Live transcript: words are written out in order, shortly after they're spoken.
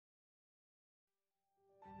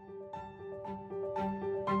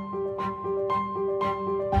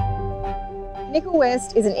Nickel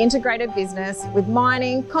West is an integrated business with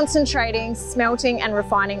mining, concentrating, smelting and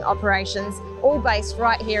refining operations, all based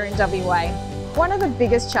right here in WA. One of the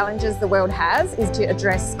biggest challenges the world has is to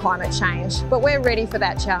address climate change, but we're ready for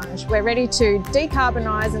that challenge. We're ready to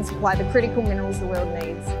decarbonise and supply the critical minerals the world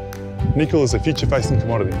needs. Nickel is a future-facing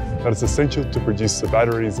commodity that is essential to produce the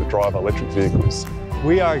batteries that drive electric vehicles.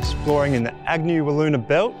 We are exploring in the Agnew-Wiluna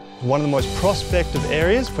Belt, one of the most prospective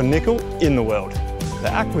areas for nickel in the world.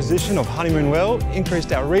 The acquisition of Honeymoon Well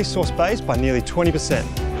increased our resource base by nearly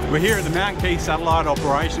 20%. We're here at the Mount Keith satellite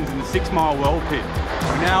operations in the 6 Mile Well pit.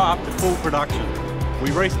 We're now up to full production. We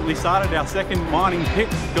recently started our second mining pit,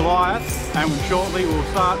 Goliath, and shortly we'll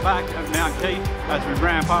start back at Mount Keith as we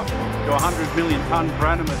ramp up to 100 million tonnes per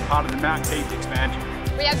annum as part of the Mount Keith expansion.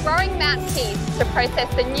 We are growing Mount Keith to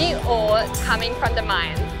process the new ore coming from the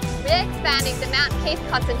mines. We are expanding the Mount Keith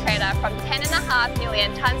concentrator from 10.5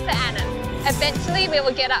 million tonnes per annum. Eventually we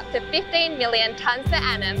will get up to 15 million tonnes per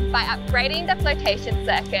annum by upgrading the flotation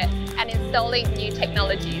circuit and installing new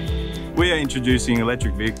technologies. We are introducing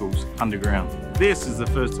electric vehicles underground. This is the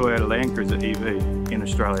first Toyota Land Cruiser EV in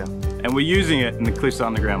Australia, and we're using it in the Cliffs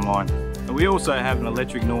underground mine. And we also have an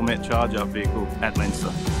electric Normet charge-up vehicle at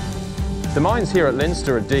Leinster. The mines here at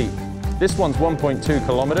Leinster are deep. This one's 1.2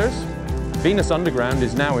 kilometres. Venus Underground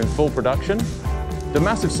is now in full production. The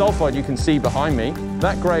massive sulfide you can see behind me,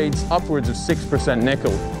 that grades upwards of 6%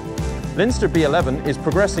 nickel. Leinster B11 is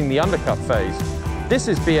progressing the undercut phase. This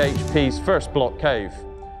is BHP's first block cave.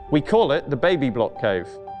 We call it the baby block cave.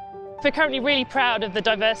 We're currently really proud of the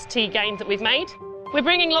diversity gains that we've made. We're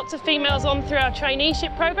bringing lots of females on through our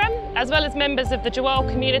traineeship programme, as well as members of the Joel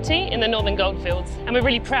community in the Northern Goldfields, and we're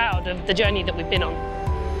really proud of the journey that we've been on.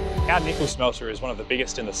 Our nickel smelter is one of the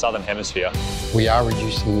biggest in the Southern Hemisphere. We are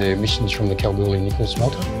reducing the emissions from the Kalgoorlie nickel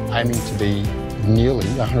smelter, aiming to be nearly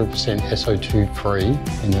 100% SO2 free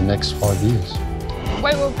in the next 5 years.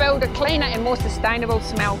 We will build a cleaner and more sustainable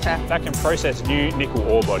smelter that can process new nickel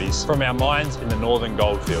ore bodies from our mines in the Northern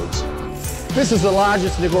Goldfields. This is the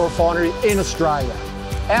largest nickel refinery in Australia.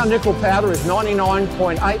 Our nickel powder is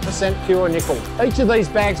 99.8% pure nickel. Each of these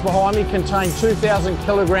bags behind me contain 2,000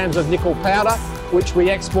 kilograms of nickel powder, which we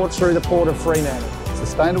export through the port of Fremantle.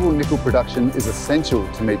 Sustainable nickel production is essential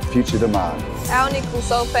to meet future demand. Our nickel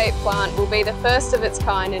sulfate plant will be the first of its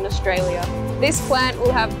kind in Australia. This plant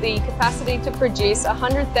will have the capacity to produce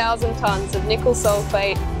 100,000 tonnes of nickel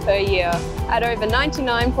sulfate per year at over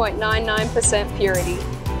 99.99% purity.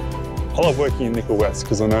 I love working in Nickel West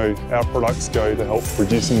because I know our products go to help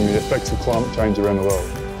reducing the effects of climate change around the world.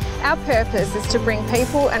 Our purpose is to bring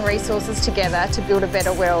people and resources together to build a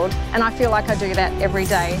better world, and I feel like I do that every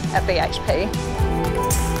day at BHP.